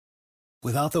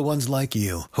Without the ones like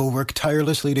you, who work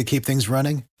tirelessly to keep things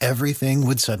running, everything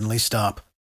would suddenly stop.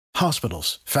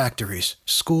 Hospitals, factories,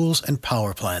 schools, and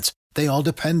power plants, they all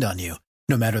depend on you.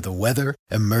 No matter the weather,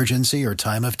 emergency, or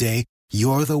time of day,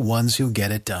 you're the ones who get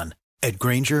it done. At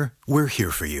Grainger, we're here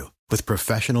for you with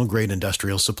professional-grade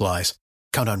industrial supplies.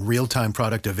 Count on real-time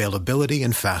product availability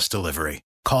and fast delivery.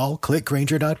 Call,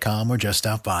 clickgrainger.com, or just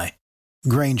stop by.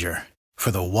 Grainger, for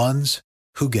the ones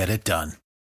who get it done.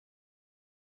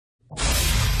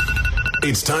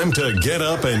 It's time to get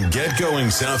up and get going,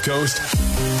 South Coast.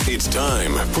 It's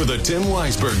time for the Tim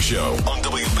Weisberg Show on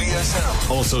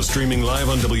WBSM. Also streaming live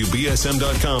on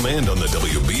WBSM.com and on the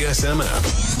WBSM app.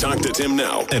 Talk to Tim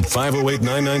now at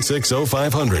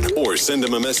 508-996-0500 or send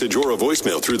him a message or a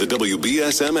voicemail through the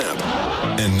WBSM app.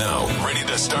 And now, ready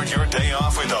to start your day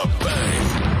off with a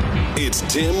bang. It's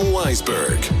Tim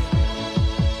Weisberg.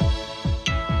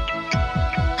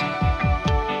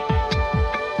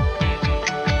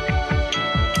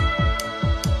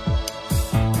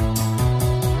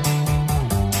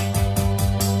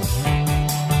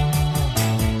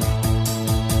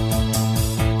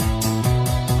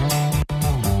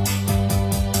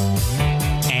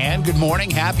 Good morning.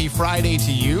 Happy Friday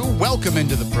to you. Welcome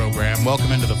into the program.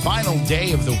 Welcome into the final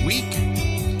day of the week.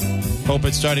 Hope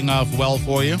it's starting off well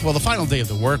for you. Well, the final day of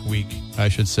the work week, I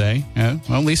should say. Yeah,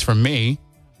 well, at least for me.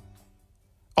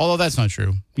 Although that's not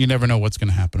true. You never know what's going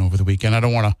to happen over the weekend. I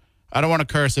don't want to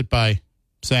curse it by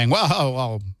saying, well,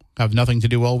 I'll have nothing to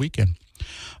do all weekend.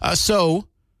 So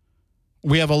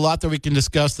we have a lot that we can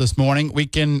discuss this morning. We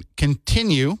can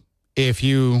continue if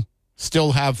you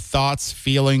still have thoughts,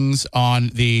 feelings on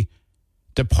the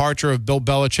departure of Bill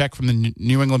Belichick from the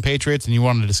New England Patriots and you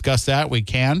want to discuss that, we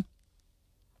can.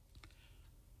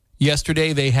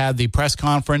 Yesterday, they had the press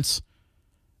conference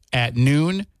at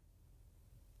noon.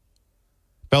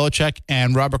 Belichick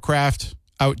and Robert Kraft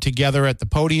out together at the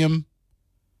podium.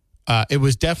 It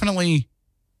was definitely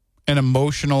an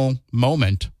emotional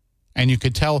moment, and you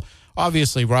could tell,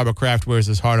 obviously, Robert Kraft wears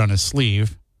his heart on his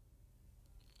sleeve.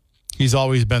 He's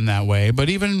always been that way. But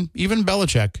even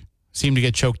Belichick seemed to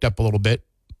get choked up a little bit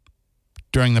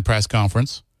during the press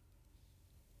conference.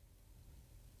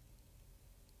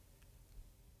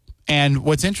 And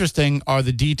what's interesting are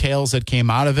the details that came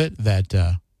out of it, that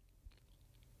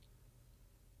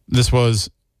this was,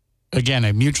 again,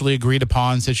 a mutually agreed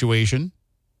upon situation,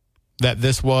 that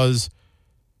this was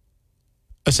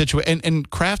a situation. And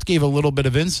Kraft gave a little bit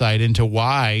of insight into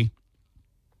why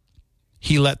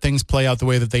he let things play out the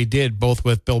way that they did, both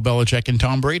with Bill Belichick and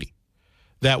Tom Brady.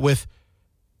 That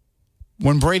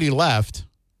when Brady left,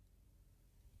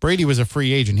 Brady was a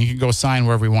free agent. He could go sign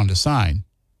wherever he wanted to sign.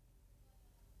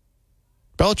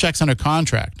 Belichick's under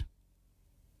contract.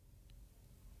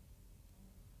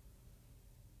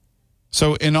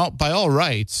 So by all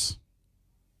rights,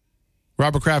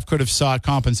 Robert Kraft could have sought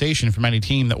compensation from any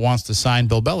team that wants to sign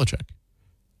Bill Belichick.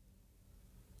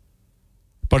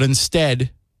 But instead,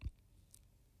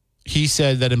 he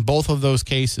said that in both of those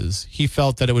cases, he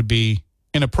felt that it would be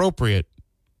inappropriate,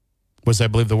 was I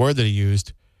believe the word that he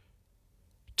used,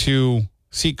 to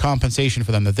seek compensation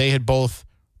for them, that they had both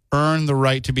earned the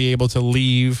right to be able to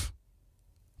leave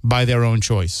by their own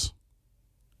choice,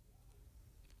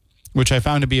 which I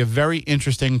found to be a very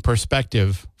interesting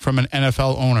perspective from an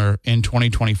NFL owner in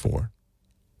 2024.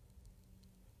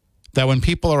 That when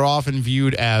people are often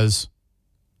viewed as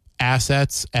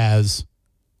assets, as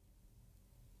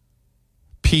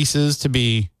pieces to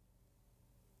be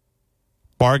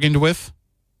bargained with,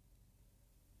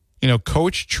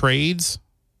 coach trades,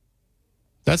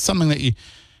 that's something that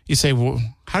you say, well,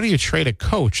 how do you trade a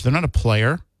coach? They're not a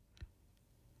player.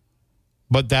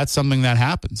 But that's something that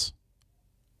happens.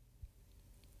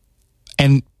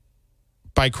 And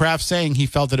by Kraft saying he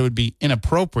felt that it would be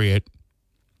inappropriate,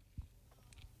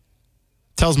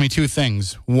 tells me two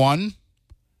things. One,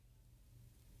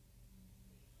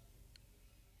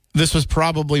 this was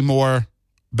probably more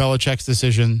Belichick's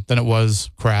decision than it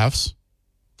was Kraft's.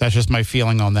 That's just my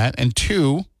feeling on that. And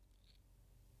two,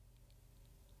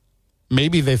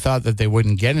 maybe they thought that they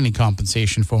wouldn't get any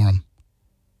compensation for him.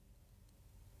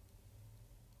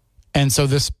 And so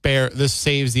this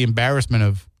saves the embarrassment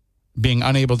of being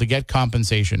unable to get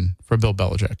compensation for Bill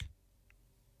Belichick.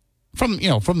 From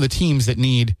the teams that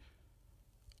need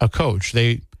a coach.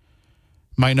 They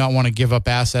might not want to give up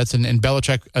assets. And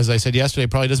Belichick, as I said yesterday,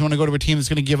 probably doesn't want to go to a team that's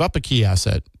going to give up a key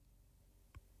asset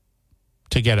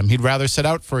to get him. He'd rather sit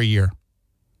out for a year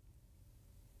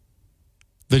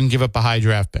than give up a high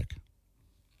draft pick.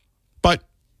 But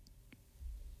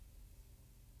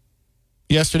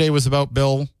yesterday was about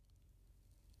Bill.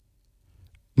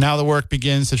 Now the work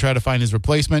begins to try to find his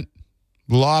replacement.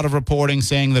 A lot of reporting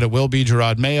saying that it will be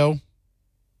Gerard Mayo,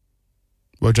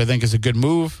 which I think is a good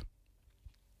move.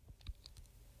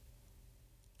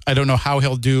 I don't know how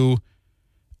he'll do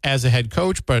as a head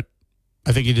coach, but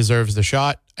I think he deserves the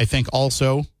shot. I think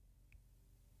also,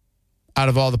 out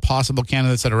of all the possible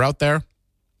candidates that are out there,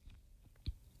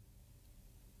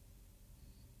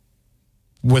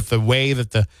 with the way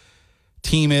that the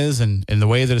team is and the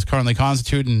way that it's currently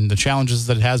constituted and the challenges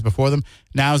that it has before them,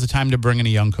 now is the time to bring in a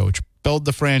young coach. Build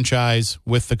the franchise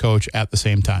with the coach at the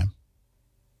same time.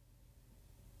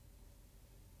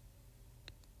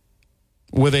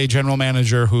 With a general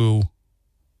manager who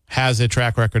has a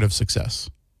track record of success.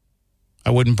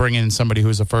 I wouldn't bring in somebody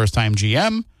who's a first-time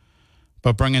GM,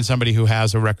 but bring in somebody who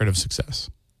has a record of success.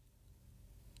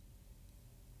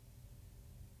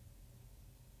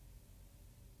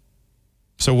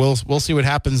 So we'll see what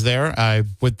happens there. I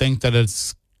would think that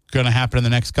it's going to happen in the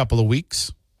next couple of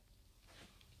weeks.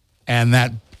 And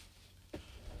that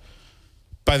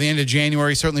by the end of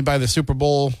January, certainly by the Super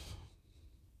Bowl,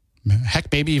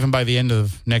 heck, maybe even by the end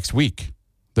of next week,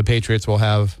 the Patriots will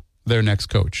have their next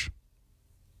coach.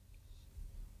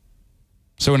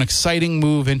 So an exciting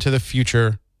move into the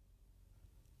future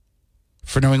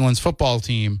for New England's football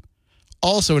team.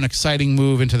 Also an exciting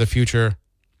move into the future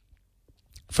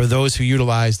for those who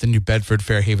utilize the new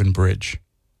Bedford-Fairhaven Bridge.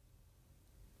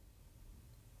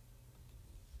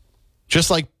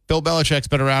 Just like Bill Belichick's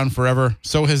been around forever,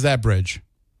 so has that bridge.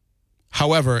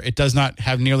 However, it does not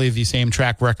have nearly the same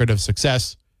track record of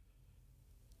success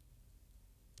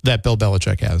that Bill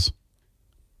Belichick has.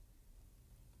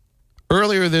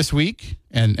 Earlier this week,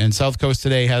 and South Coast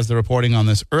Today has the reporting on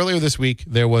this, earlier this week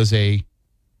there was a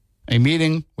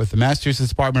meeting with the Massachusetts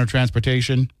Department of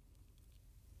Transportation,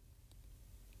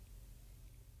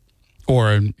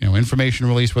 or information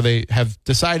release where they have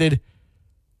decided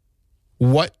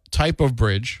what type of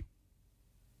bridge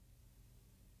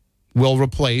will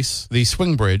replace the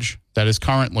swing bridge that is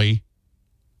currently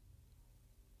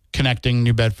connecting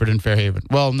New Bedford and Fairhaven.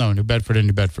 Well, no, New Bedford and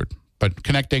New Bedford, but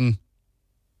connecting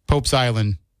Pope's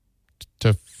Island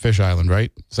to Fish Island,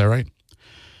 right? Is that right?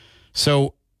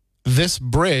 So this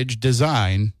bridge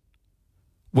design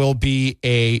will be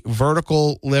a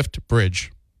vertical lift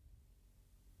bridge,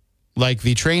 like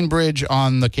the train bridge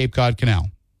on the Cape Cod Canal.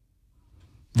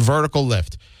 Vertical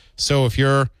lift. So if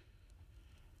you're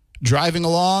driving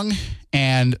along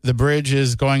and the bridge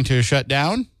is going to shut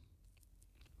down,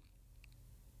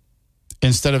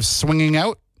 instead of swinging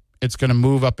out, it's going to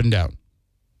move up and down.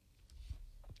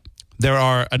 There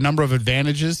are a number of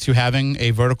advantages to having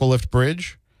a vertical lift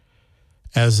bridge,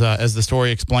 as the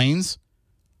story explains.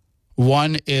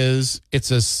 One is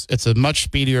it's a much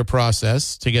speedier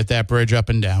process to get that bridge up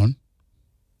and down.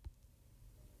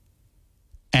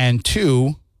 And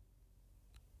two,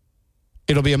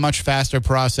 it'll be a much faster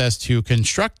process to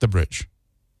construct the bridge.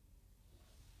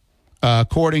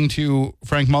 According to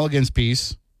Frank Mulligan's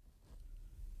piece,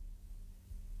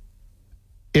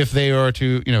 if they are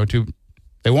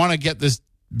they want to get this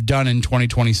done in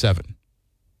 2027,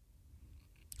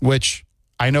 which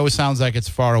I know sounds like it's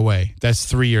far away. That's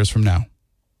 3 years from now.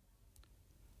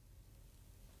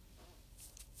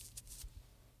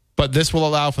 But this will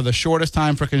allow for the shortest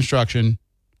time for construction,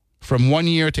 from 1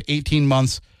 year to 18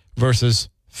 months versus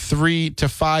 3 to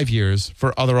 5 years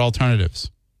for other alternatives.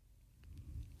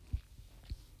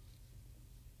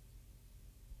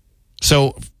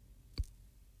 So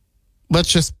let's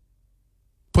just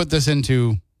put this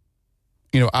into,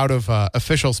 out of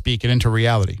official speak and into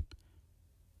reality.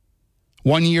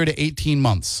 1 year to 18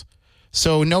 months.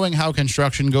 So knowing how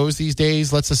construction goes these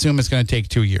days, let's assume it's going to take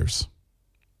 2 years.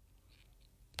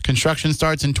 Construction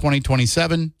starts in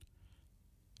 2027.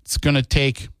 It's going to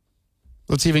take,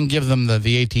 let's even give them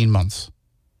the 18 months.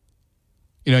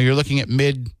 You're looking at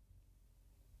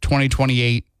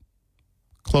mid-2028,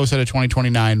 closer to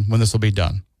 2029 when this will be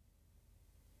done.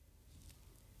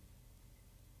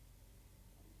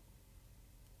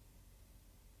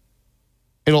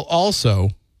 It'll also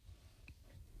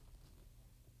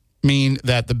mean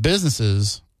that the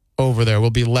businesses over there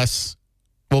will be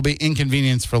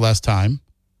inconvenienced for less time.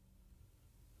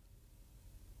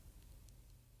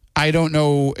 I don't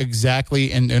know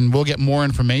exactly, and we'll get more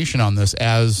information on this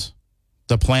as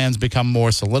the plans become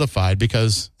more solidified,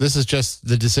 because this is just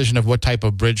the decision of what type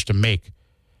of bridge to make.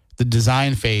 The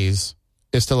design phase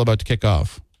is still about to kick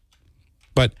off.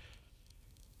 But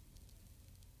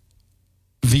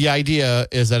the idea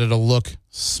is that it'll look,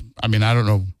 I don't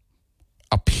know,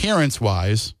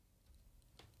 appearance-wise,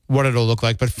 what it'll look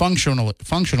like, but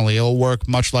functionally, it'll work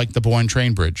much like the Bourne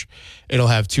Train Bridge. It'll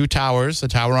have 2 towers, a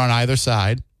tower on either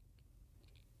side.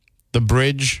 The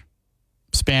bridge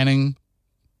spanning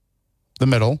the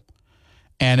middle,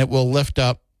 and it will lift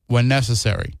up when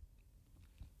necessary.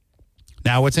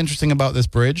 Now, what's interesting about this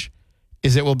bridge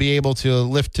is it will be able to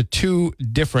lift to 2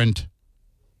 different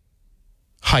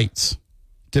heights,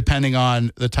 depending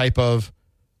on the type of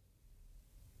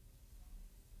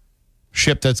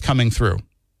ship that's coming through.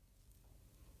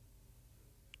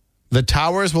 The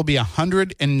towers will be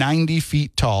 190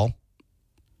 feet tall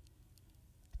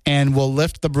and will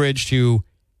lift the bridge to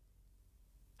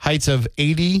heights of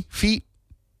 80 feet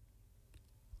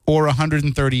or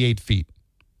 138 feet.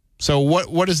 So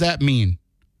what does that mean?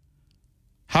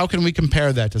 How can we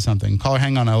compare that to something? Caller,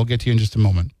 hang on. I will get to you in just a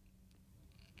moment.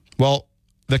 Well,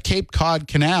 the Cape Cod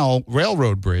Canal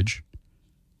Railroad Bridge,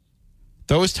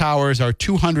 those towers are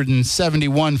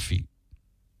 271 feet.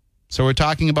 So we're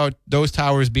talking about those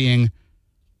towers being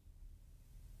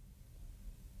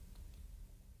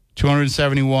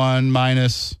 271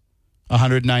 minus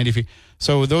 190 feet.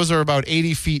 So those are about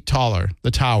 80 feet taller,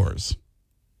 the towers.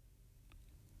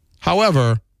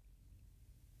 However,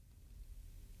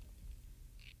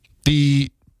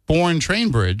 the Bourne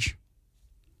Train Bridge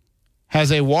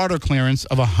has a water clearance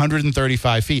of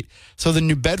 135 feet. So the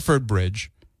New Bedford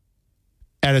Bridge,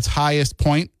 at its highest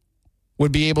point,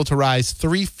 would be able to rise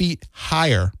 3 feet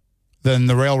higher than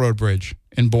the railroad bridge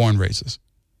in Bourne races.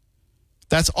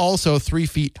 That's also 3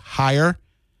 feet higher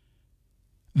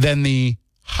than the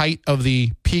height of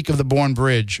the peak of the Bourne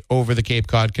Bridge over the Cape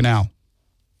Cod Canal.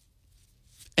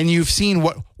 And you've seen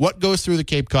what goes through the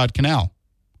Cape Cod Canal.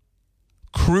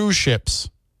 Cruise ships,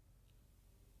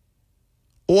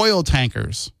 oil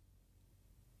tankers.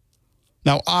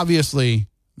 Now, obviously,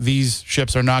 these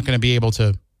ships are not going to be able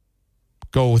to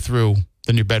go through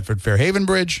the New Bedford-Fairhaven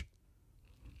Bridge,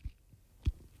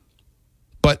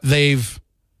 but there's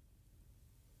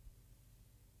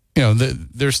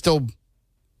still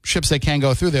ships that can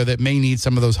go through there that may need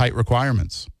some of those height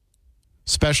requirements,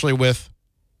 especially with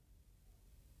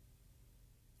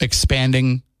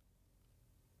expanding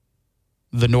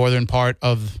the northern part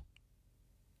of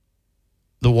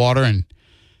the water and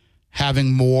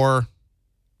having more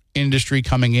industry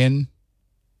coming in.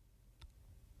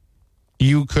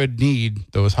 You could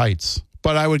need those heights.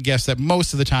 But I would guess that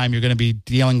most of the time you're going to be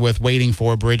dealing with waiting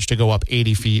for a bridge to go up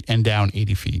 80 feet and down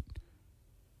 80 feet.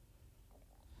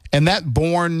 And that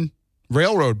Bourne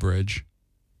Railroad Bridge,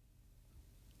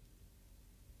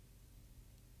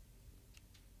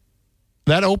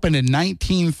 that opened in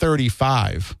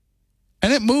 1935,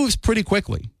 and it moves pretty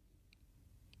quickly.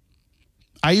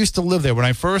 I used to live there. When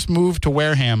I first moved to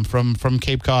Wareham from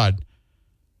Cape Cod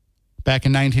back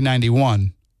in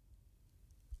 1991,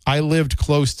 I lived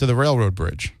close to the railroad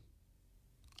bridge.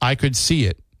 I could see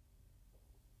it.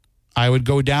 I would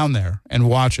go down there and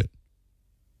watch it.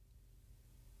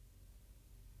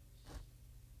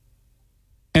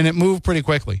 And it moved pretty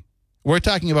quickly. We're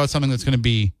talking about something that's going to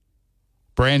be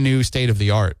brand new, state of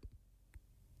the art.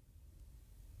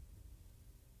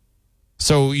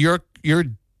 So your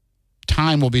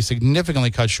time will be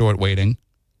significantly cut short waiting.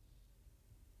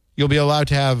 You'll be allowed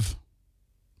to have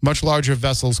much larger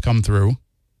vessels come through,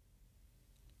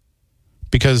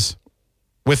 because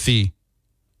with the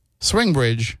swing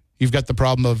bridge, you've got the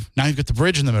problem of now you've got the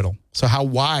bridge in the middle. So how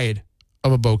wide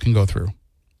of a boat can go through?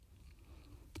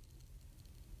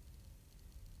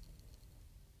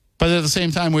 But at the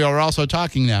same time, we are also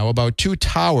talking now about 2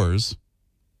 towers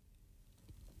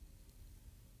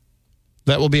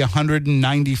that will be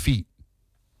 190 feet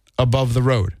above the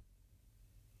road.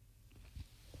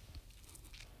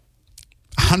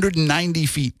 190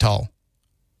 feet tall.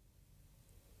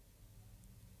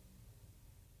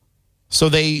 So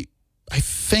I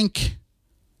think,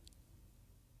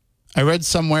 I read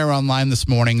somewhere online this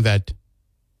morning that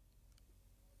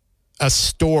a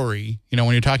story,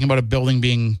 when you're talking about a building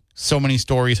being so many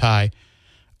stories high,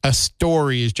 a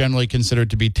story is generally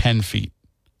considered to be 10 feet.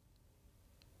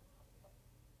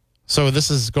 So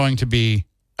this is going to be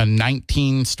a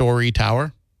 19-story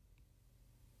tower.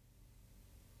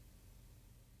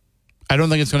 I don't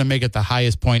think it's going to make it the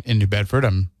highest point in New Bedford.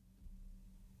 I'm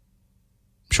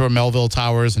sure Melville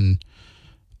Towers and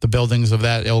the buildings of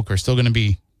that ilk are still going to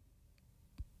be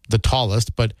the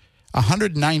tallest, but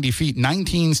 190 feet,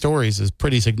 19 stories is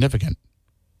pretty significant.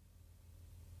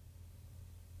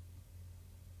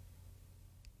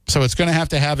 So it's going to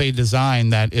have a design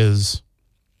that is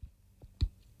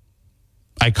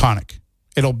iconic.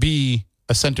 It'll be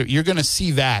a center. You're going to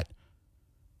see that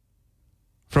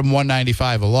from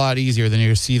 195 a lot easier than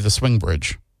you see the swing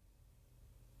bridge.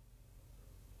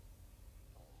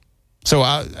 So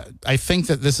I think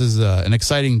that this is an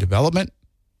exciting development.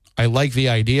 I like the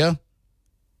idea.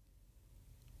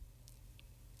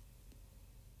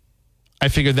 I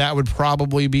figured that would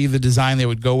probably be the design they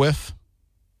would go with.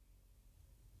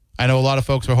 I know a lot of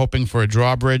folks were hoping for a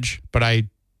drawbridge, but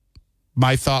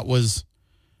my thought was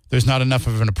there's not enough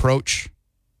of an approach.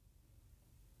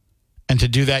 And to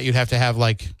do that, you'd have to have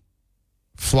like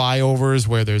flyovers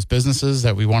where there's businesses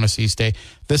that we want to see stay.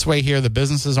 This way here, the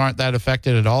businesses aren't that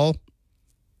affected at all.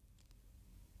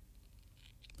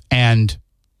 And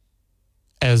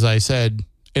as I said,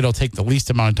 it'll take the least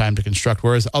amount of time to construct,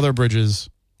 whereas other bridges,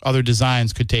 other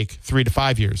designs could take 3 to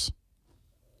 5 years.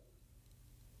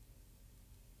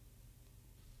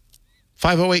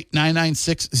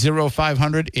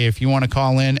 508-996-0500 if you want to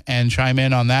call in and chime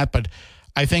in on that. But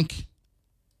I think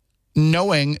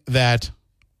knowing that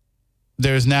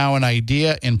there's now an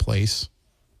idea in place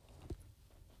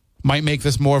might make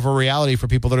this more of a reality for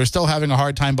people that are still having a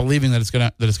hard time believing that it's going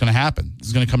to happen.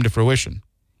 It's going to come to fruition.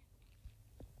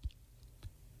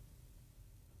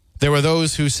 There were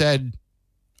those who said,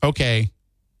 okay,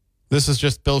 this is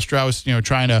just Bill Strauss,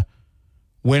 trying to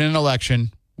win an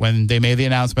election. When they made the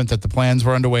announcement that the plans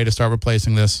were underway to start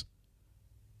replacing this,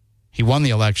 he won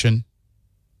the election.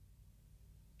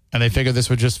 And they figured this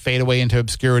would just fade away into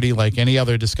obscurity like any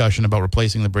other discussion about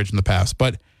replacing the bridge in the past.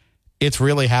 But it's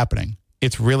really happening.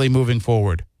 It's really moving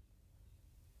forward.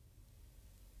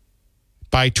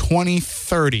 By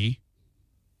 2030,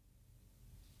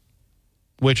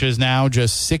 which is now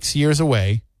just 6 years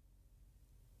away,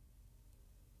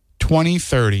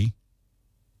 2030,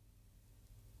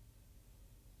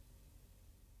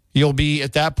 you'll be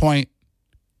at that point.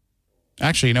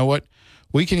 Actually, you know what?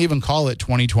 We can even call it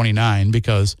 2029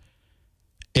 because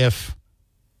if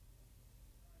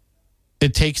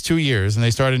it takes 2 years and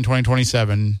they start in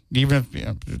 2027, even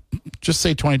if, just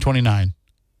say 2029.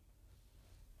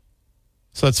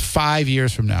 So that's 5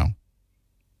 years from now.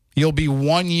 You'll be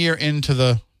 1 year into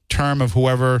the term of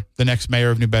whoever the next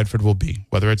mayor of New Bedford will be,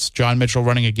 whether it's John Mitchell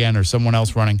running again or someone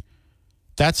else running.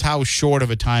 That's how short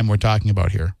of a time we're talking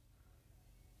about here.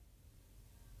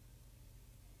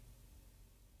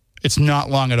 It's not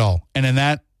long at all. And in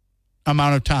that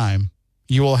amount of time,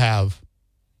 you will have,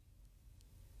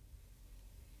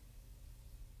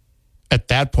 at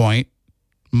that point,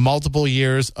 multiple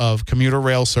years of commuter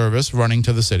rail service running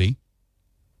to the city.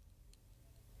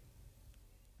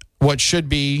 What should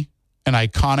be an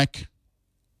iconic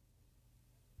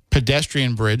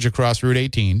pedestrian bridge across Route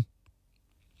 18.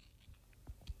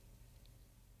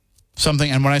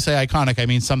 Something, and when I say iconic, I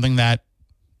mean something that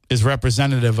is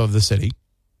representative of the city.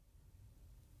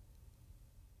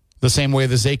 The same way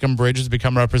the Zakim Bridge has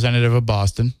become representative of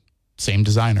Boston. Same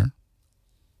designer.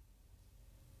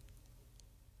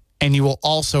 And you will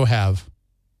also have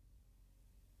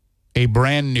a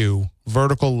brand new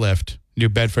vertical lift New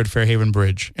Bedford-Fairhaven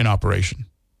Bridge in operation.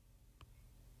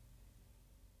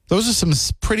 Those are some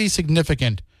pretty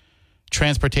significant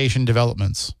transportation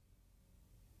developments.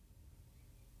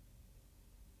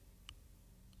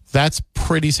 That's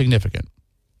pretty significant.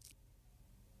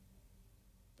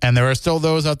 And there are still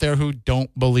those out there who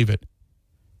don't believe it.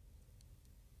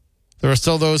 There are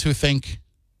still those who think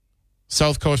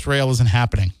South Coast Rail isn't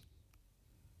happening.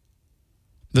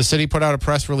 The city put out a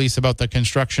press release about the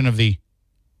construction of the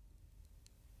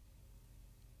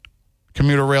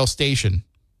commuter rail station.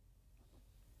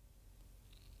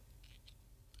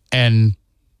 And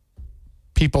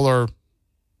people are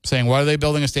saying, why are they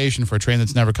building a station for a train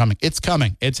that's never coming? It's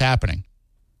coming. It's happening.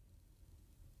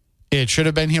 It should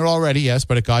have been here already, yes,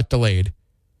 but it got delayed.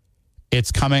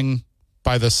 It's coming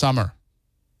by the summer.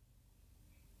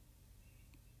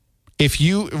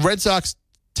 Red Sox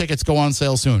tickets go on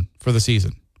sale soon for the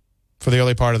season, for the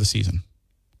early part of the season.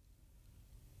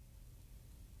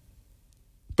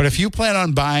 But if you plan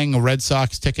on buying a Red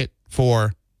Sox ticket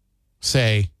for,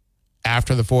 say,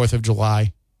 after the 4th of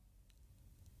July,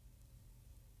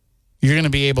 you're going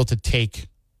to be able to take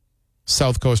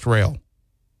South Coast Rail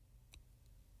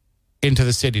into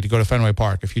the city to go to Fenway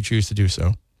Park if you choose to do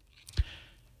so.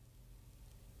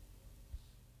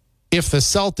 If the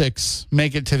Celtics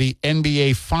make it to the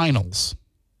NBA Finals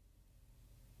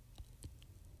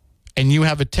and you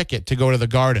have a ticket to go to the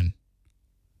Garden,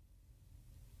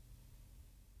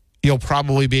 you'll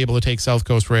probably be able to take South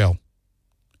Coast Rail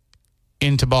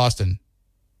into Boston.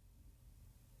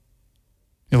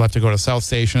 You'll have to go to South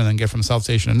Station and then get from South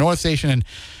Station to North Station. And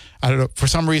I don't know, for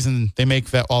some reason, they make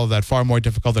all of that far more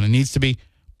difficult than it needs to be.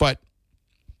 But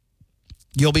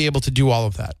you'll be able to do all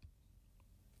of that.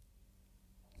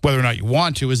 Whether or not you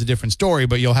want to is a different story,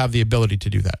 but you'll have the ability to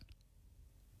do that.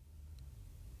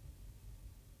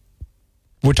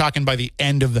 We're talking by the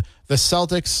end of the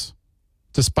Celtics,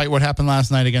 despite what happened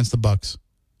last night against the Bucks,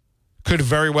 could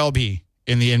very well be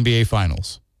in the NBA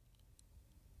Finals.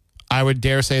 I would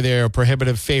dare say they're a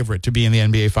prohibitive favorite to be in the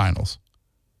NBA Finals.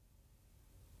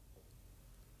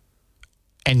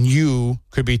 And you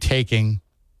could be taking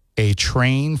a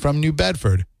train from New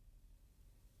Bedford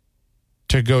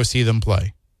to go see them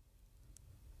play.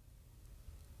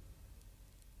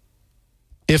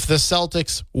 If the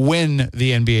Celtics win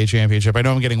the NBA championship, I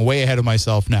know I'm getting way ahead of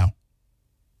myself now.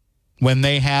 When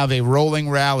they have a rolling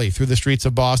rally through the streets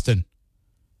of Boston,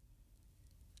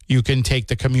 you can take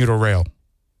the commuter rail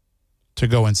to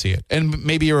go and see it. And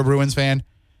maybe you're a Bruins fan.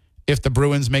 If the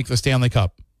Bruins make the Stanley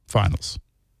Cup Finals,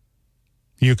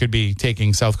 you could be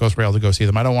taking South Coast Rail to go see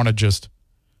them. I don't want to just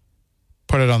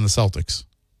put it on the Celtics.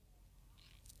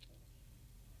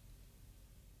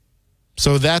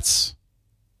 So that's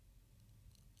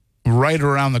right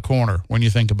around the corner when you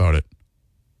think about it.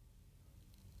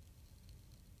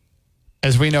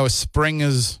 As we know, spring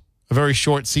is a very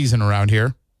short season around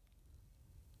here.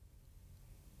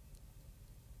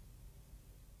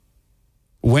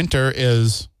 Winter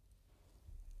is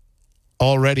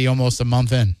already almost a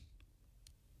month in.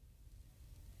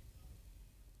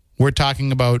 We're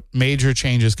talking about major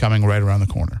changes coming right around the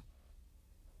corner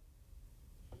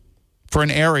for an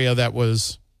area that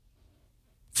was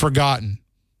forgotten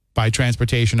by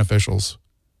transportation officials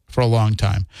for a long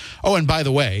time. Oh, and by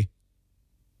the way,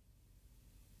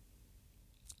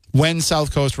 when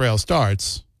South Coast Rail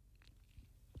starts,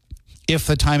 if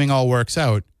the timing all works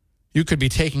out, you could be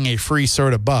taking a free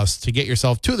SERTA bus to get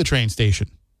yourself to the train station.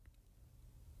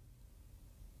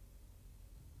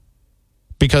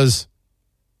 Because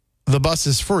the bus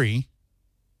is free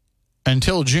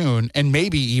until June, and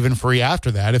maybe even free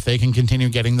after that if they can continue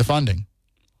getting the funding.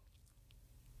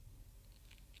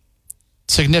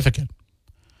 Significant.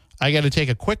 I got to take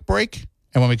a quick break,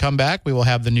 and when we come back, we will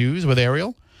have the news with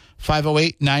Ariel.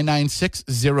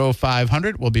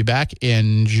 508-996-0500. We'll be back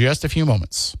in just a few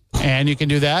moments. And you can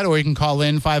do that, or you can call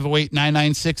in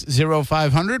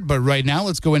 508-996-0500. But right now,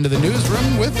 let's go into the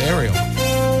newsroom with Ariel.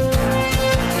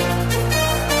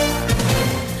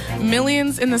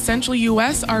 Millions in the central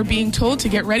U.S. are being told to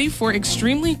get ready for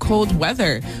extremely cold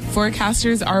weather.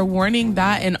 Forecasters are warning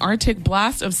that an Arctic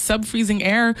blast of sub-freezing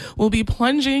air will be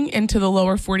plunging into the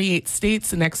lower 48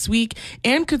 states next week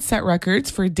and could set records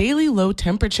for daily low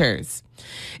temperatures.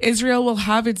 Israel will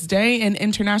have its day in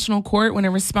international court when it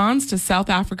responds to South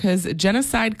Africa's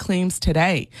genocide claims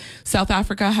today. South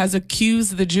Africa has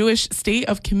accused the Jewish state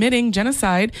of committing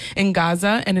genocide in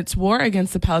Gaza and its war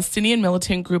against the Palestinian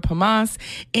militant group Hamas,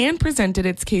 and presented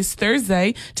its case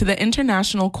Thursday to the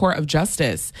International Court of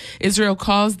Justice. Israel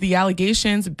calls the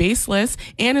allegations baseless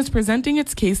and is presenting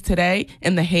its case today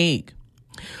in The Hague.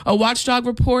 A watchdog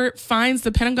report finds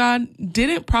the Pentagon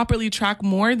didn't properly track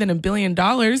more than $1 billion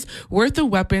worth of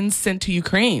weapons sent to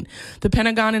Ukraine. The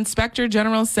Pentagon Inspector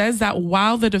General says that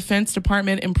while the Defense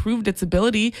Department improved its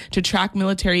ability to track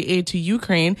military aid to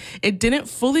Ukraine, it didn't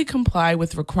fully comply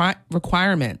with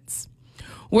requirements.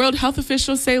 World health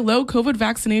officials say low COVID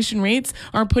vaccination rates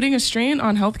are putting a strain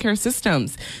on healthcare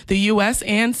systems. The U.S.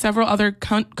 and several other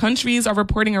countries are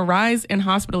reporting a rise in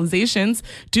hospitalizations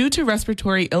due to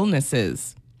respiratory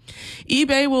illnesses.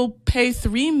 eBay will pay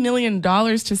 $3 million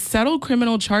to settle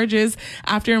criminal charges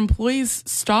after employees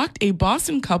stalked a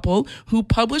Boston couple who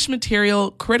published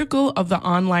material critical of the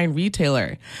online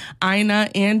retailer. Ina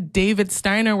and David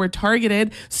Steiner were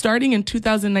targeted starting in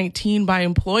 2019 by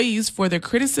employees for their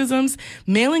criticisms,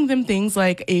 mailing them things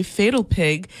like a fatal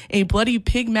pig, a bloody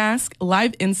pig mask,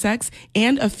 live insects,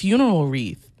 and a funeral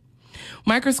wreath.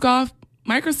 Microsoft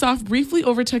briefly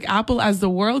overtook Apple as the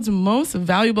world's most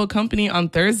valuable company on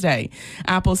Thursday.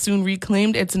 Apple soon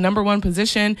reclaimed its number one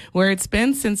position, where it's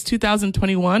been since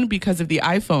 2021 because of the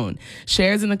iPhone.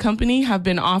 Shares in the company have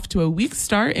been off to a weak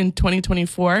start in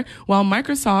 2024, while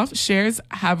Microsoft shares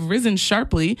have risen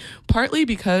sharply, partly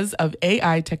because of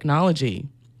AI technology.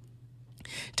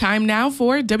 Time now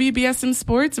for WBSM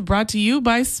Sports, brought to you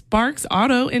by Sparks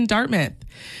Auto in Dartmouth.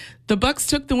 The Bucks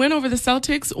took the win over the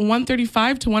Celtics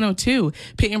 135-102.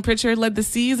 Peyton Pritchard led the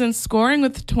C's in scoring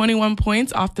with 21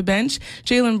 points off the bench.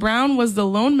 Jaylen Brown was the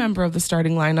lone member of the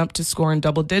starting lineup to score in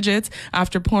double digits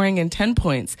after pouring in 10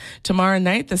 points. Tomorrow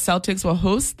night, the Celtics will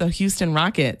host the Houston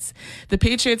Rockets. The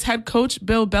Patriots head coach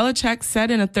Bill Belichick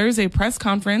said in a Thursday press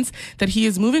conference that he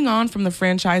is moving on from the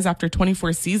franchise after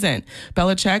 24 season.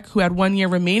 Belichick, who had 1 year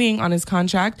remaining on his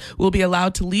contract, will be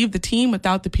allowed to leave the team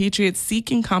without the Patriots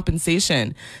seeking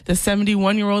compensation. The The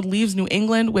 71-year-old leaves New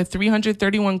England with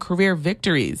 331 career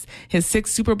victories. His 6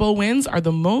 Super Bowl wins are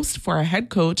the most for a head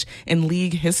coach in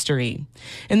league history.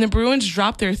 And the Bruins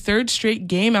dropped their 3rd straight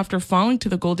game after falling to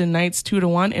the Golden Knights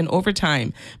 2-1 in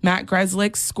overtime. Matt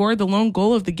Grzelcyk scored the lone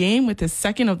goal of the game with his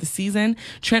 2nd of the season.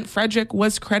 Trent Frederick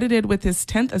was credited with his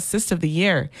 10th assist of the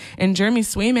year. And Jeremy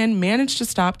Swayman managed to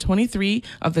stop 23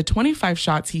 of the 25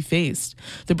 shots he faced.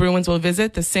 The Bruins will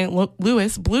visit the St.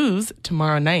 Louis Blues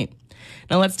tomorrow night.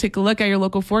 Now let's take a look at your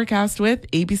local forecast with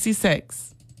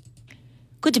ABC6.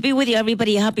 Good to be with you,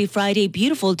 everybody. Happy Friday.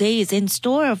 Beautiful days in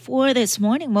store for this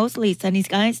morning. Mostly sunny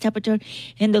skies. Temperature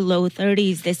in the low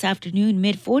 30s. This afternoon,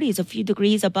 mid-40s, a few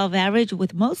degrees above average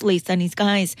with mostly sunny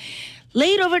skies.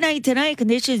 Late overnight tonight,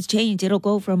 conditions change. It'll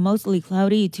go from mostly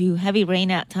cloudy to heavy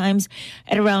rain at times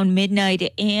at around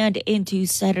midnight and into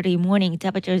Saturday morning.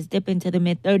 Temperatures dip into the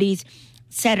mid-30s.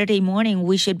 Saturday morning,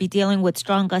 we should be dealing with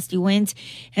strong gusty winds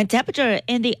and temperature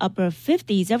in the upper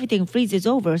 50s. Everything freezes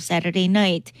over Saturday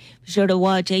night. Be sure to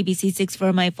watch ABC6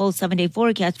 for my full 7-day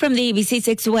forecast. From the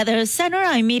ABC6 Weather Center,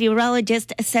 I'm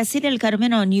meteorologist Cecil Del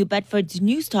Carmen on New Bedford's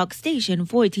News Talk Station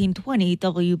 1420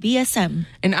 WBSM.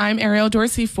 And I'm Ariel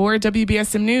Dorsey for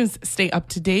WBSM News. Stay up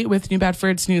to date with New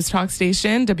Bedford's News Talk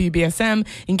Station, WBSM,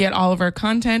 and get all of our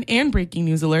content and breaking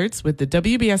news alerts with the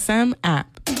WBSM app.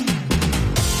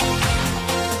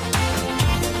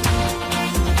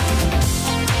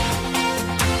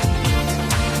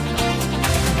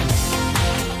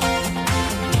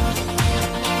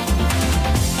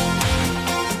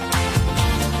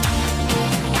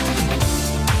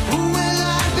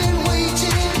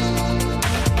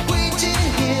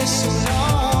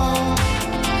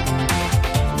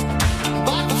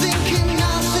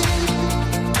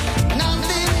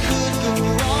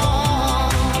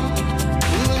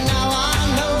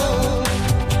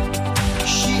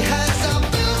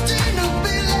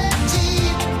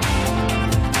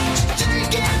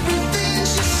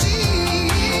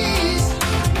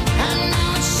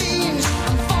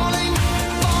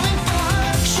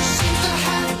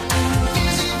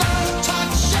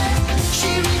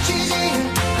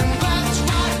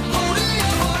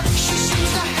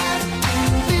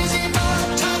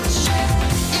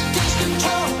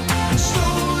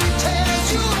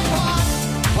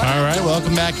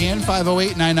 Welcome back in,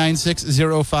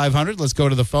 508-996-0500. Let's go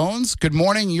to the phones. Good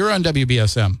morning. You're on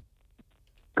WBSM.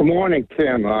 Good morning,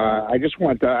 Tim. I just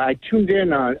want to, I tuned in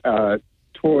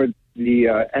toward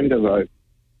the end of a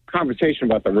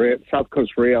conversation about the South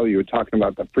Coast Rail. You were talking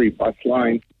about the free bus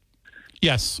line.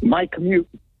 Yes. My commute,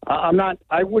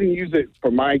 I wouldn't use it for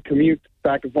my commute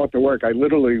back and forth to work. I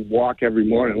literally walk every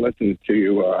morning and listen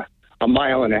to a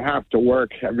mile and a half to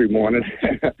work every morning.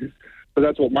 So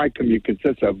that's what my commute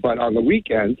consists of. But on the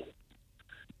weekends,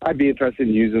 I'd be interested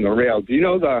in using the rail. Do you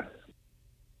know the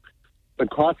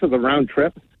cost of the round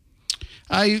trip?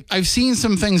 I've seen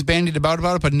some things bandied about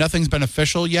it, but nothing's been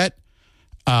official yet.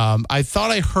 I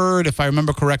thought I heard, if I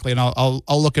remember correctly, and I'll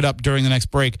look it up during the next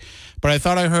break, but I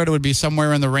thought I heard it would be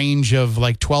somewhere in the range of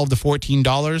like $12 to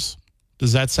 $14.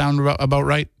 Does that sound about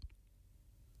right?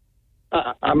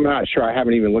 I'm not sure. I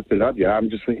haven't even looked it up yet. I'm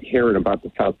just hearing about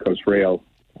the South Coast Rail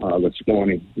this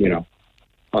morning,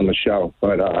 on the show.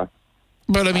 But I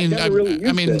mean,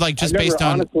 like just I've based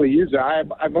never on honestly used it.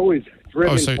 I've always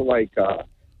driven to like the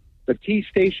T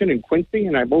station in Quincy,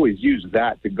 and I've always used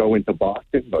that to go into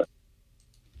Boston.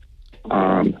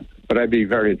 But I'd be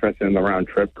very interested in the round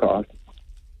trip cost.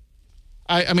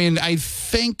 I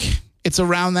think it's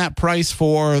around that price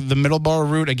for the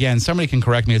Middleborough route. Again, somebody can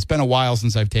correct me. It's been a while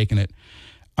since I've taken it.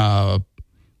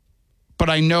 But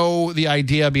I know the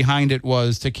idea behind it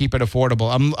was to keep it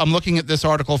affordable. I'm looking at this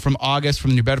article from August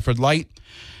from New Bedford Light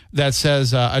that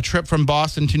says a trip from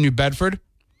Boston to New Bedford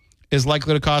is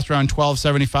likely to cost around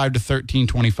 $12.75 to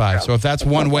 $13.25. Yeah. So if that's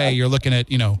one way, you're looking at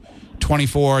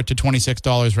 $24 to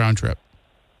 $26 round trip.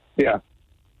 Yeah,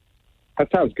 that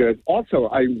sounds good. Also,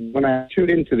 when I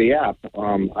tuned into the app,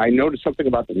 I noticed something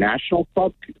about the National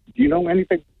Club. Do you know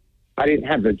anything? I didn't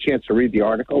have the chance to read the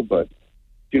article, but do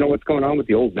you know what's going on with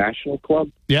the old National Club?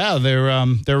 Yeah, they're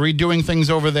redoing things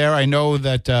over there. I know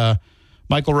that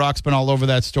Michael Rock's been all over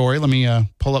that story. Let me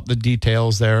pull up the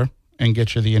details there and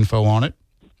get you the info on it.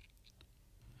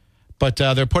 But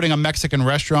they're putting a Mexican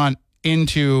restaurant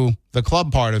into the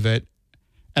club part of it.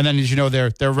 And then, as you know,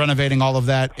 they're renovating all of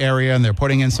that area, and they're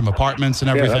putting in some apartments and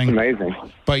everything. Yeah, that's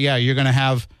amazing. But yeah, you're gonna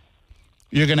have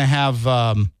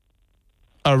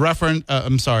a restaurant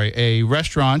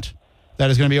that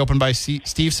is going to be opened by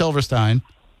Steve Silverstein.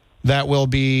 That will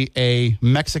be a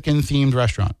Mexican-themed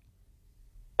restaurant.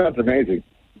 That's amazing.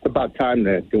 It's about time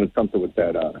they're doing something with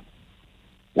that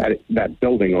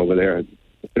building over there.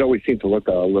 it always seemed to look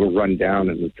a little run down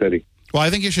in the city. Well, I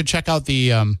think you should check out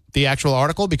the actual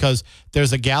article, because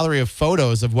there's a gallery of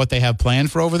photos of what they have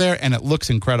planned for over there, and it looks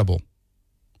incredible.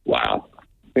 Wow.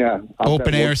 Yeah.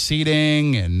 Open air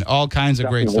seating and all kinds of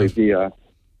great stuff.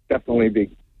 Definitely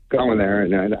be going there,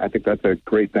 and I think that's a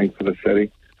great thing for the city.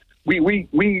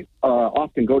 We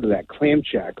often go to that clam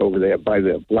shack over there by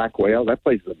the Black Whale. That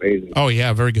place is amazing. Oh,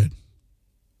 yeah, very good.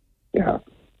 Yeah.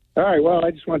 All right, well,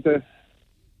 I just want to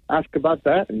ask about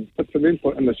that and put some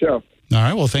input in the show. All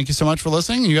right, well, thank you so much for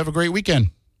listening. You have a great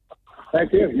weekend.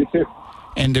 Thank you. You too.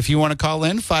 And if you want to call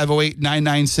in,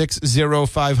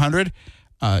 508-996-0500.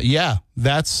 Yeah,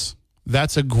 that's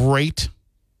a great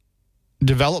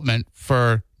development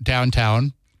for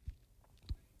downtown.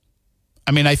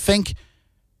 I mean, I think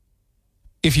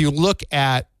if you look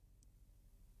at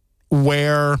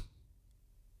where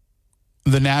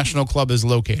the National Club is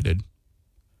located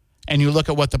and you look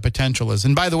at what the potential is.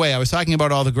 And by the way, I was talking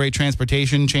about all the great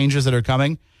transportation changes that are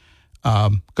coming.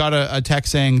 Got a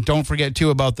text saying, don't forget, too,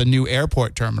 about the new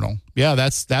airport terminal. Yeah,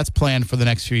 that's planned for the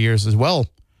next few years as well,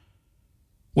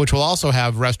 which will also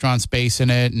have restaurant space in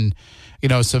it and,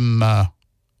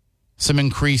 some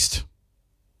increased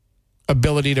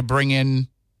ability to bring in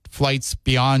flights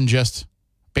beyond just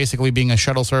basically being a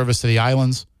shuttle service to the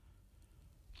islands.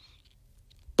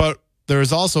 But there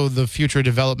is also the future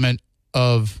development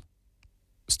of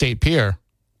State Pier.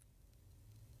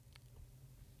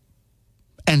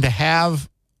 And to have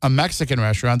a Mexican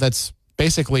restaurant that's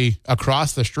basically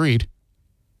across the street,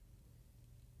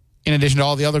 in addition to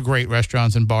all the other great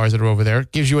restaurants and bars that are over there,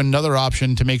 gives you another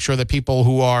option to make sure that people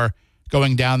who are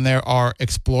going down there are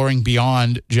exploring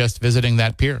beyond just visiting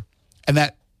that pier. And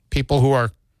that people who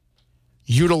are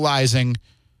utilizing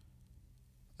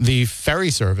the ferry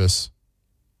service,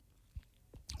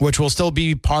 which will still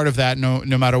be part of that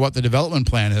no matter what the development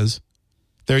plan is,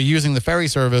 they're using the ferry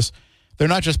service. They're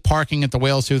not just parking at the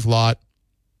Whale Tooth lot,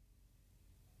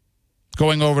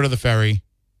 going over to the ferry,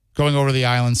 going over to the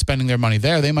island, spending their money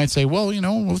there. They might say, well,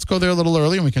 let's go there a little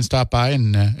early and we can stop by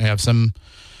and have some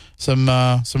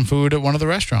food at one of the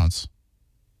restaurants.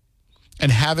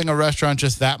 And having a restaurant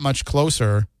just that much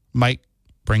closer might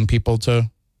bring people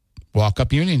to walk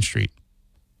up Union Street.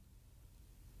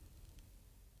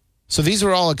 So these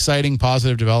are all exciting,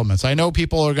 positive developments. I know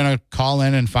people are going to call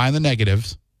in and find the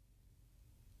negatives.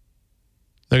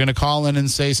 They're going to call in and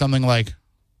say something like,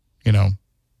 who's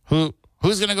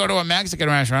going to go to a Mexican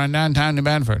restaurant downtown New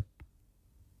Bedford?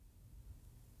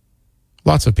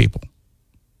 Lots of people.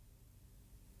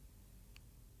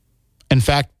 In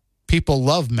fact, people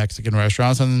love Mexican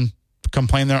restaurants and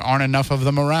complain there aren't enough of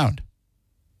them around.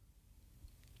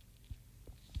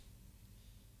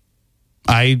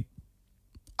 I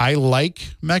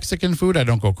like Mexican food. I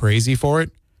don't go crazy for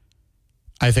it.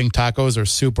 I think tacos are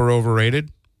super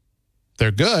overrated.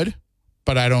 They're good,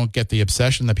 but I don't get the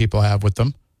obsession that people have with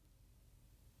them.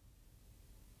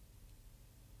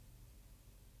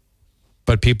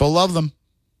 But people love them.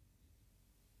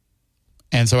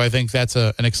 And so I think that's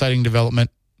an exciting development.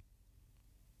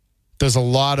 There's a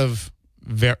lot of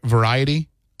variety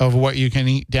of what you can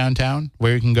eat downtown,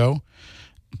 where you can go.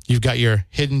 You've got your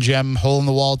hidden gem,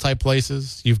 hole-in-the-wall type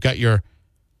places. You've got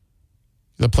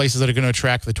the places that are going to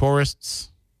attract the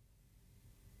tourists.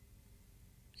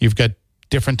 You've got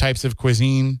different types of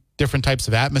cuisine, different types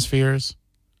of atmospheres.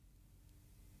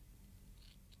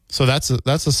 So that's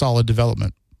a solid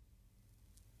development.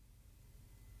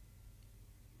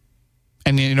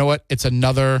 And you know what? It's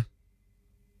another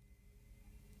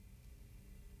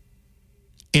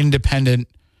independent,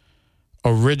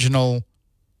 original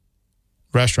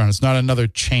restaurant. It's not another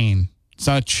chain. It's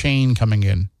not a chain coming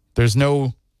in. There's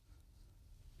no...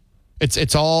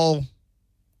 It's all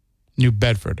New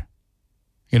Bedford.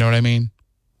 You know what I mean?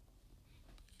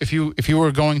 If you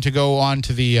were going to go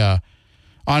onto the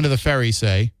ferry,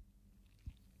 say,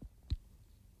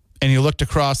 and you looked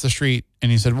across the street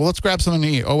and you said, well, let's grab something to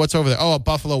eat. Oh, what's over there? Oh, a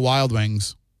Buffalo Wild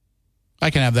Wings.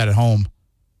 I can have that at home.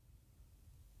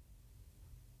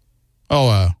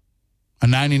 Oh, a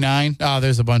 99? Oh,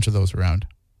 there's a bunch of those around.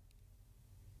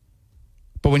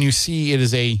 But when you see it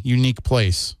is a unique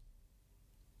place,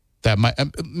 that might,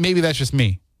 maybe that's just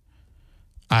me.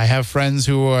 I have friends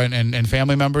who are, and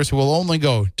family members who will only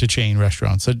go to chain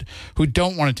restaurants, who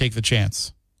don't want to take the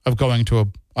chance of going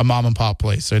to a mom and pop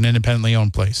place, an independently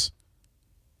owned place.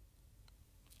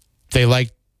 They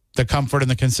like the comfort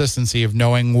and the consistency of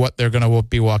knowing what they're going to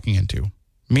be walking into.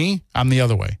 Me, I'm the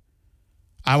other way.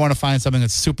 I want to find something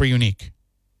that's super unique.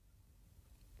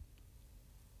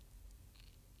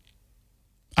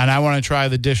 And I want to try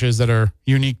the dishes that are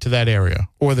unique to that area,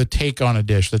 or the take on a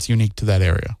dish that's unique to that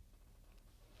area.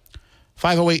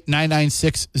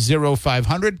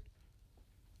 508-996-0500.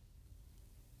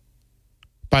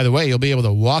 By the way, you'll be able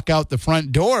to walk out the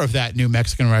front door of that new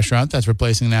Mexican restaurant that's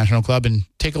replacing the National Club and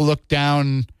take a look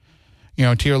down,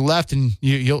 to your left, and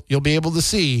you'll be able to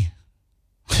see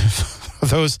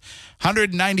those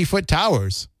 190-foot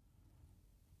towers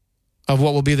of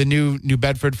what will be the new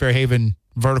Bedford-Fairhaven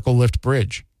vertical lift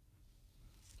bridge.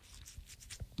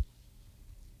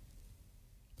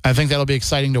 I think that'll be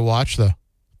exciting to watch the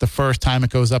first time it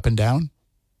goes up and down,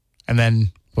 and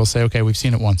then we'll say, okay, we've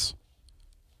seen it once.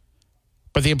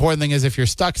 But the important thing is if you're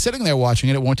stuck sitting there watching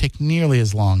it, it won't take nearly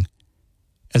as long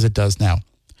as it does now.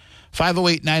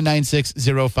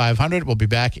 508-996-0500. We'll be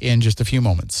back in just a few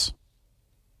moments.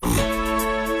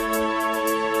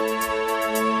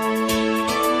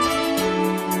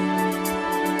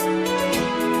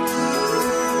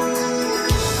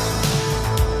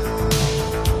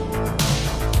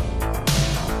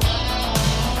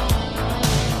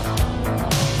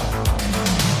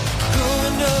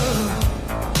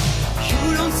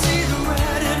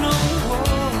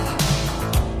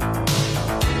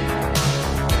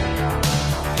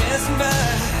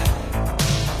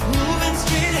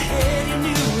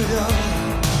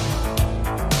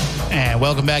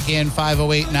 Welcome back in,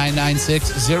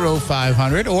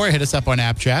 508-996-0500, or hit us up on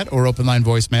App Chat or open line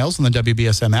voicemails on the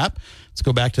WBSM app. Let's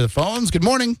go back to the phones. Good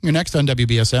morning. You're next on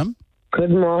WBSM. Good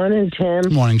morning, Tim.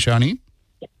 Good morning, Shawnee.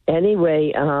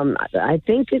 Anyway, I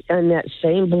think it's on that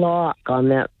same block on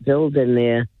that building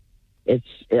there. I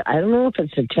don't know if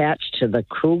it's attached to the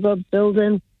Kruger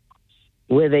building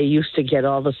where they used to get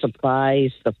all the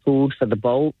supplies, the food for the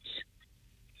boats.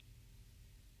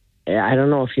 I don't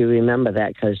know if you remember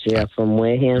that because you're from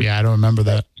Wareham. Yeah, I don't remember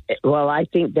that. Well, I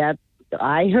think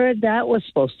I heard that was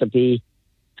supposed to be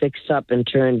fixed up and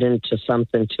turned into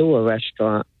something too, a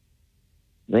restaurant.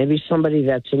 Maybe somebody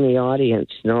that's in the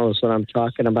audience knows what I'm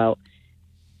talking about.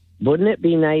 Wouldn't it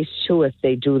be nice too if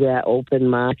they do that open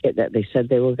market that they said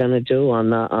they were going to do on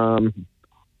the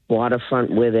waterfront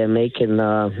where they're making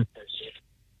the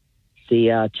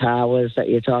towers that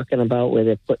you're talking about, where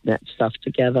they're putting that stuff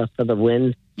together for the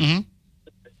wind? Mm-hmm.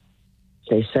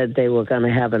 They said they were going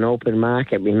to have an open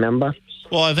market, remember?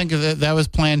 Well, I think that was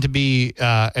planned to be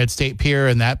at State Pier,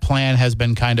 and that plan has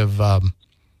been kind of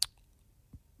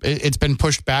it's been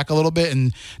pushed back a little bit,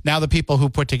 and now the people who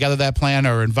put together that plan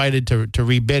are invited to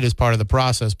rebid as part of the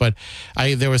process. But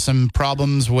there were some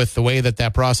problems with the way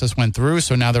that process went through,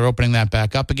 so now they're opening that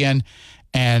back up again,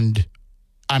 and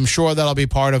I'm sure that'll be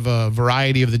part of a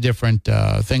variety of the different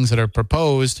things that are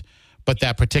proposed, but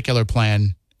that particular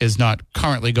plan is not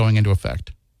currently going into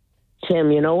effect.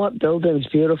 Tim, you know what building's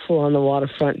beautiful on the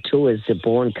waterfront, too, is the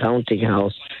Bourne Counting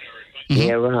House. Mm-hmm.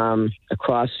 They're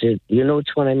across it. You know which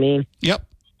one I mean? Yep.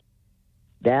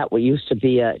 That what used to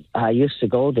be I used to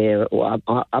go there.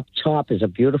 Up top is a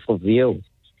beautiful view.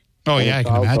 Oh, and yeah, I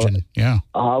can imagine. Yeah.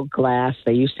 All glass.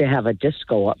 They used to have a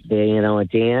disco up there, a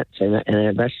dance and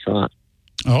a restaurant.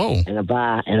 Oh. And a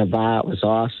bar. It was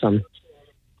awesome.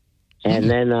 And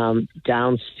then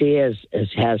downstairs it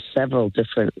has several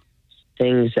different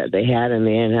things that they had in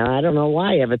there. And I don't know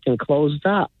why everything closed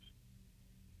up.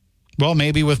 Well,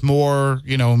 maybe with more,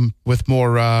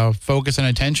 focus and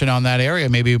attention on that area,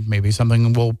 maybe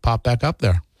something will pop back up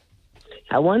there.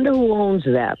 I wonder who owns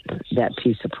that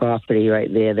piece of property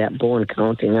right there, that Bourne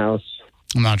Counting House.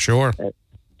 I'm not sure.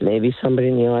 Maybe somebody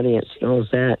in the audience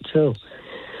knows that too.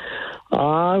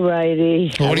 All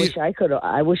righty. Well,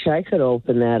 I wish I could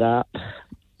open that up.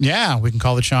 Yeah, we can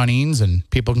call it Shawneens and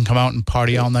people can come out and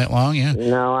party all night long. Yeah.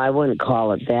 No, I wouldn't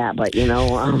call it that, but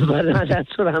but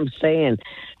that's what I'm saying.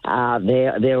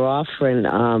 They're offering.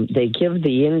 They give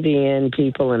the Indian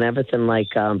people and everything like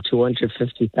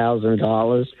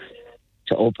 $250,000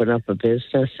 to open up a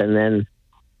business, and then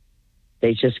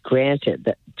they just grant it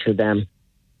to them.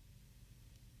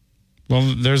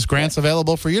 Well, there's grants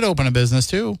available for you to open a business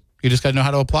too. You just got to know how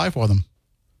to apply for them.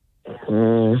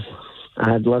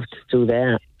 I'd love to do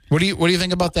that. What do you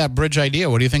think about that bridge idea?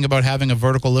 What do you think about having a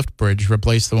vertical lift bridge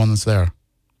replace the one that's there?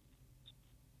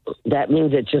 That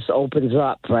means it just opens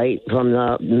up, right, from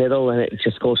the middle, and it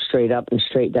just goes straight up and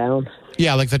straight down?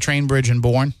 Yeah, like the train bridge in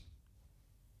Bourne.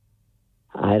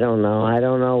 I don't know. I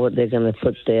don't know what they're going to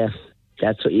put there.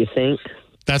 That's what you think?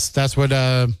 That's what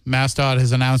MassDOT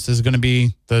has announced is going to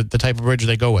be the type of bridge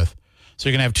they go with. So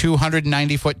you're going to have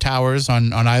 290-foot towers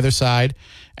on either side,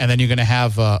 and then you're going to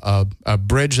have a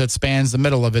bridge that spans the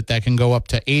middle of it that can go up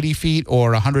to 80 feet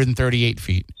or 138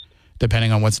 feet,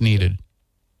 depending on what's needed.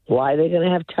 Why are they going to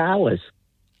have towers?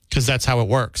 Because that's how it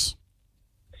works.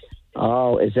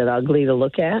 Oh, is it ugly to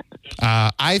look at?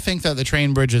 I think that the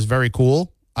train bridge is very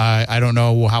cool. I don't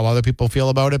know how other people feel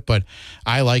about it, but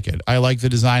I like it. I like the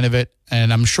design of it.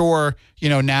 And I'm sure,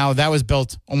 now that was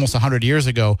built almost 100 years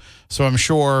ago. So I'm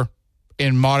sure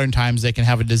in modern times they can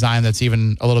have a design that's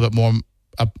even a little bit more,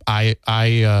 a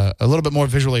little bit more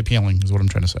visually appealing is what I'm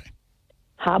trying to say.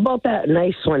 How about that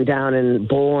nice one down in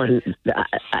Bourne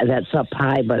that's up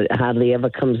high, but it hardly ever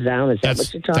comes down? Is that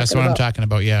what you're talking about? That's what I'm talking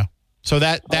about, yeah. So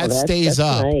that stays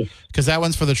up because that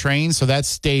one's for the trains. So that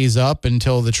stays up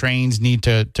until the trains need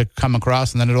to come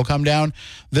across, and then it'll come down.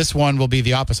 This one will be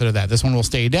the opposite of that. This one will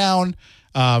stay down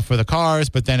for the cars,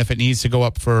 but then if it needs to go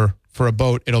up for a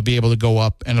boat, it'll be able to go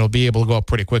up, and it'll be able to go up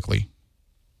pretty quickly.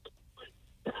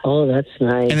 Oh, that's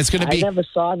nice. And it's going to be. I never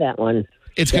saw that one.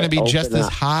 It's going to be just as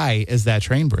high as that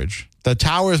train bridge. The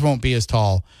towers won't be as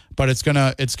tall, but it's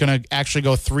gonna actually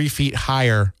go 3 feet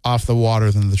higher off the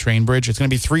water than the train bridge. It's going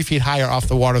to be 3 feet higher off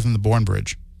the water than the Bourne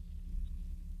Bridge.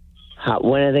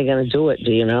 When are they going to do it?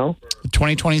 Do you know?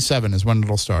 2027 is when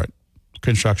it'll start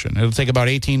construction. It'll take about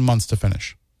 18 months to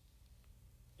finish.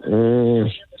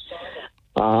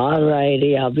 All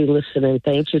righty, I'll be listening.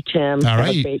 Thank you, Tim. All right,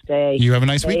 have a great day. You have a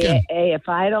nice weekend. Hey, if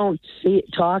I don't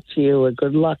talk to you,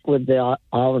 good luck with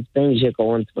all the things you're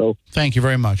going through. Thank you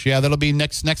very much. Yeah, that'll be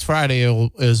next Friday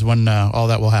is when all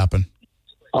that will happen.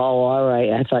 Oh, all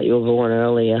right. I thought you were going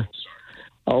earlier.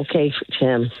 Okay,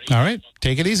 Tim. All right,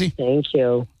 take it easy. Thank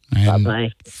you.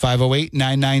 Bye-bye.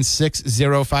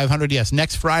 508-996-0500. Yes,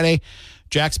 next Friday,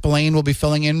 Jack Spillane will be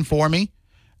filling in for me.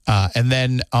 And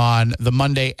then on the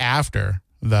Monday after,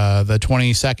 the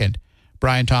 22nd,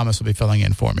 Brian Thomas will be filling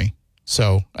in for me.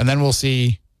 So, and then we'll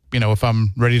see, if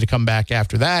I'm ready to come back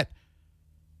after that.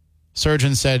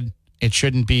 Surgeon said it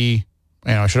shouldn't be,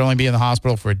 I should only be in the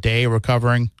hospital for a day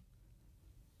recovering.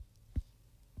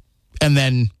 And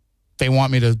then they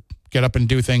want me to get up and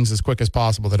do things as quick as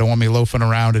possible. They don't want me loafing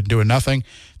around and doing nothing.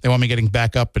 They want me getting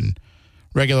back up in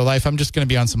regular life. I'm just going to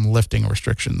be on some lifting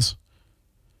restrictions.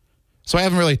 So I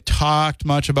haven't really talked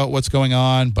much about what's going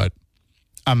on, but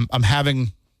I'm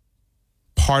having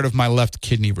part of my left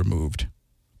kidney removed.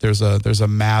 There's a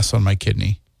mass on my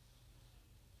kidney.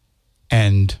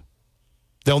 And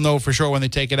they'll know for sure when they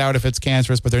take it out if it's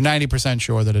cancerous, but they're 90%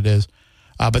 sure that it is.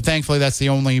 But thankfully, that's the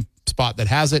only spot that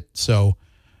has it. So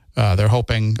they're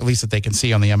hoping, at least that they can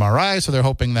see on the MRI, so they're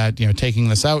hoping that taking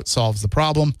this out solves the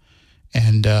problem.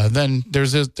 And then there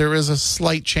is a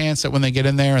slight chance that when they get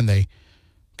in there and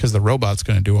because the robot's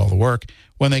going to do all the work.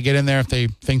 When they get in there, if they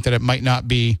think that it might not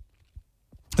be,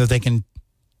 that they can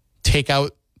take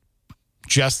out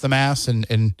just the mass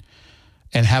and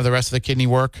have the rest of the kidney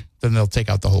work, then they'll take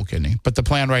out the whole kidney. But the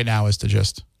plan right now is to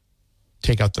just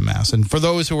take out the mass. And for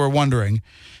those who are wondering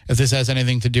if this has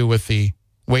anything to do with the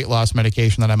weight loss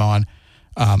medication that I'm on,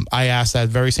 I asked that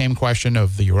very same question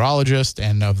of the urologist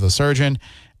and of the surgeon,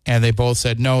 and they both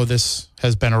said, no, this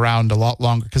has been around a lot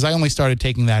longer, because I only started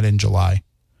taking that in July.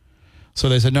 So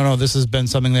they said, no, this has been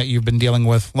something that you've been dealing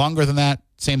with longer than that.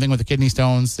 Same thing with the kidney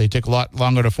stones. They take a lot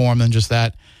longer to form than just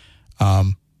that.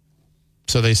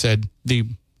 So they said the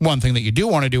one thing that you do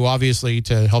want to do, obviously,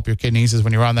 to help your kidneys is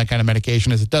when you're on that kind of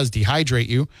medication is it does dehydrate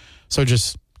you. So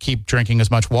just keep drinking as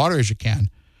much water as you can.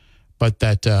 But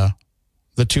that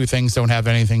the two things don't have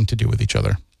anything to do with each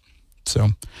other.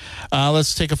 So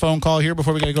let's take a phone call here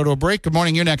before we got to go to a break. Good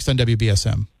morning. You're next on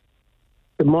WBSM.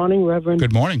 Good morning, Reverend.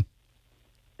 Good morning.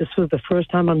 This was the first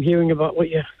time I'm hearing about what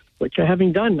you're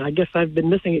having done. I guess I've been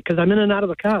missing it because I'm in and out of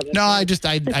the car. No, I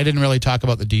didn't really talk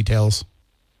about the details.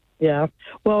 Yeah.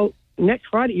 Well, next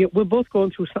Friday, we're both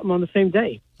going through something on the same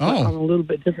day. Oh. I'm a little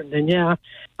bit different. And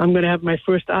I'm going to have my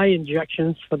first eye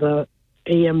injections for the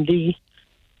AMD,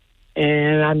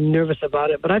 and I'm nervous about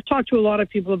it. But I've talked to a lot of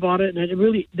people about it,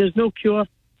 and there's no cure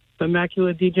for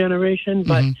macular degeneration,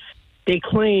 but they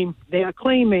are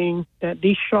claiming that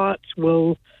these shots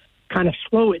will kind of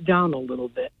slow it down a little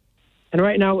bit. And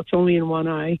right now it's only in one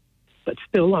eye, but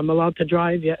still I'm allowed to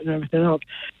drive yet and everything else.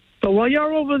 So while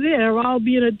you're over there, I'll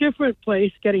be in a different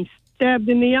place getting stabbed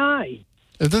in the eye.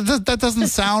 That doesn't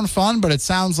sound fun, but it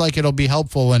sounds like it'll be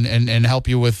helpful and help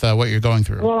you with what you're going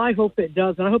through. Well, I hope it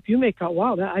does. And I hope you make out,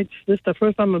 wow, this is the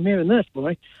first time I'm hearing this,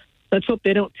 boy. Let's hope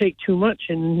they don't take too much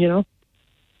and,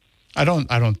 I don't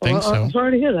think so. I'm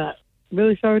sorry to hear that.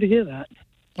 Really sorry to hear that.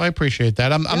 I appreciate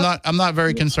that. I'm not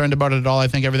very concerned about it at all. I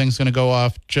think everything's going to go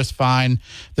off just fine.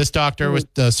 This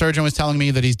the surgeon was telling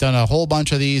me that he's done a whole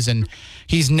bunch of these, and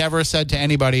he's never said to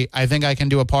anybody, "I think I can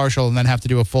do a partial and then have to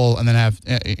do a full, and then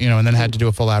had to do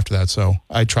a full after that." So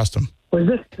I trust him. Was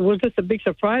this a big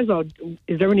surprise, or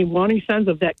is there any warning signs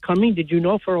of that coming? Did you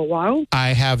know for a while? I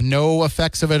have no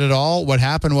effects of it at all. What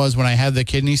happened was when I had the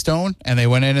kidney stone, and they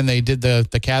went in and they did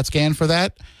the CAT scan for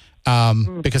that.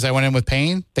 because I went in with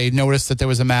pain. They noticed that there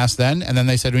was a mass then, and then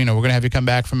they said, we're going to have you come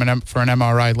back for an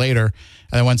MRI later. And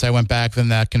then once I went back, then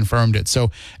that confirmed it.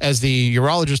 So as the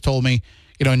urologist told me,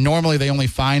 normally they only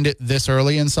find it this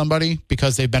early in somebody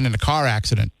because they've been in a car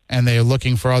accident and they're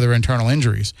looking for other internal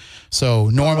injuries. So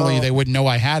normally they wouldn't know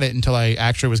I had it until I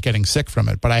actually was getting sick from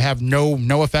it. But I have no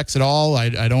effects at all. I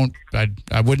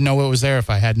wouldn't know it was there if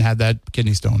I hadn't had that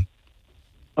kidney stone.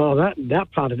 Oh,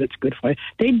 that part of it's good for you.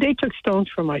 They took stones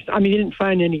from my son. I mean, they didn't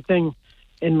find anything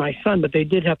in my son, but they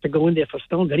did have to go in there for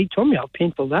stones. And he told me how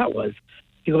painful that was.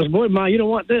 He goes, boy, Ma, you don't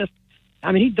want this.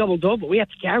 I mean, he doubled over. We had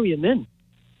to carry him in.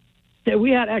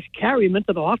 We had to actually carry him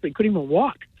into the hospital. He couldn't even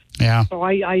walk. Yeah. So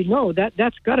I know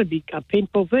that's got to be a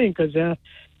painful thing because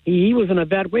he was in a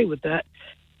bad way with that.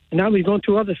 And now he's going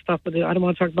through other stuff, but I don't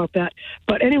want to talk about that.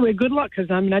 But anyway, good luck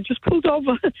because, I just pulled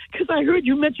over because I heard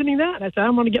you mentioning that. I said,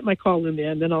 I'm going to get my call in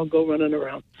there, and then I'll go running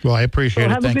around. Well, I appreciate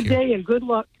it. Have Thank a good day and good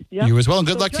luck. Yep. You as well, and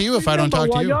good luck to you if I don't talk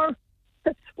to you.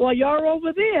 While you're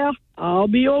over there, I'll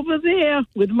be over there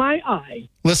with my eye.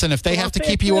 Listen, if they have to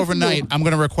keep you overnight, I'm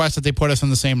going to request that they put us in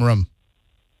the same room.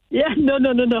 Yeah, no.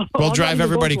 We'll drive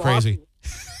everybody crazy.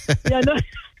 Yeah, no.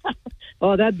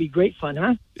 Oh, that'd be great fun,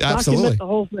 huh? Absolutely. Document the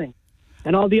whole thing.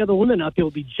 And all the other women out there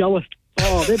will be jealous.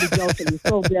 Oh, they'd be jealous of me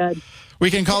so bad. We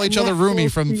can call each other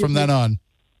Roomie from then on.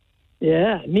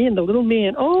 Yeah, me and the little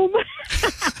man. Oh, my.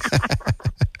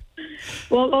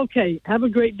 Well, okay. Have a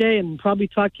great day and probably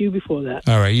talk to you before that.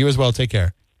 All right. You as well. Take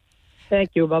care.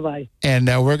 Thank you. Bye-bye. And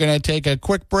we're going to take a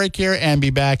quick break here and be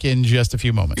back in just a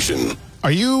few moments.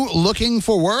 Are you looking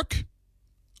for work?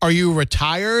 Are you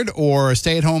retired or a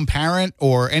stay-at-home parent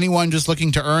or anyone just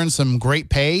looking to earn some great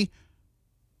pay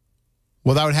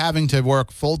without having to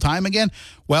work full-time again?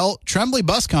 Well, Tremblay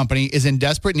Bus Company is in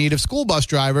desperate need of school bus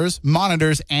drivers,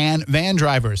 monitors, and van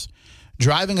drivers.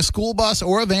 Driving a school bus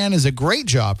or a van is a great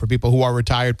job for people who are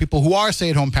retired, people who are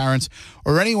stay-at-home parents,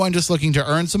 or anyone just looking to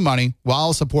earn some money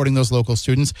while supporting those local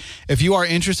students. If you are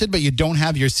interested but you don't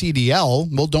have your CDL,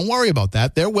 well, don't worry about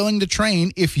that. They're willing to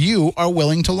train if you are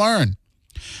willing to learn.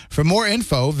 For more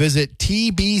info, visit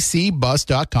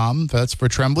tbcbus.com. That's for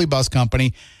Tremblay Bus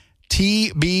Company,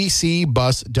 tbcbus.com.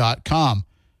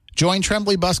 Join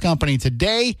Tremblay Bus Company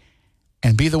today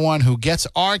and be the one who gets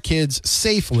our kids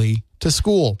safely to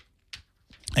school.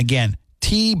 Again,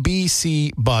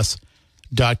 tbcbus.com.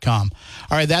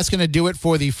 All right, that's going to do it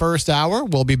for the first hour.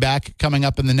 We'll be back coming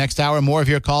up in the next hour. More of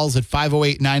your calls at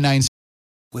 508-996.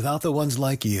 Without the ones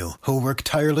like you, who work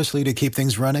tirelessly to keep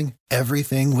things running,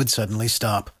 everything would suddenly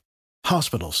stop.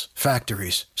 Hospitals,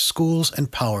 factories, schools, and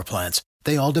power plants,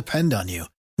 they all depend on you.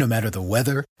 No matter the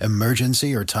weather,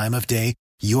 emergency, or time of day,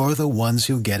 you're the ones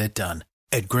who get it done.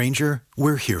 At Grainger,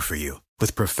 we're here for you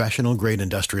with professional-grade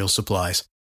industrial supplies.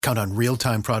 Count on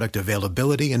real-time product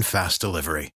availability and fast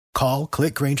delivery. Call,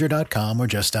 click Grainger.com, or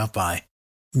just stop by.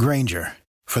 Grainger,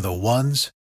 for the ones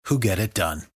who get it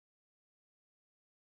done.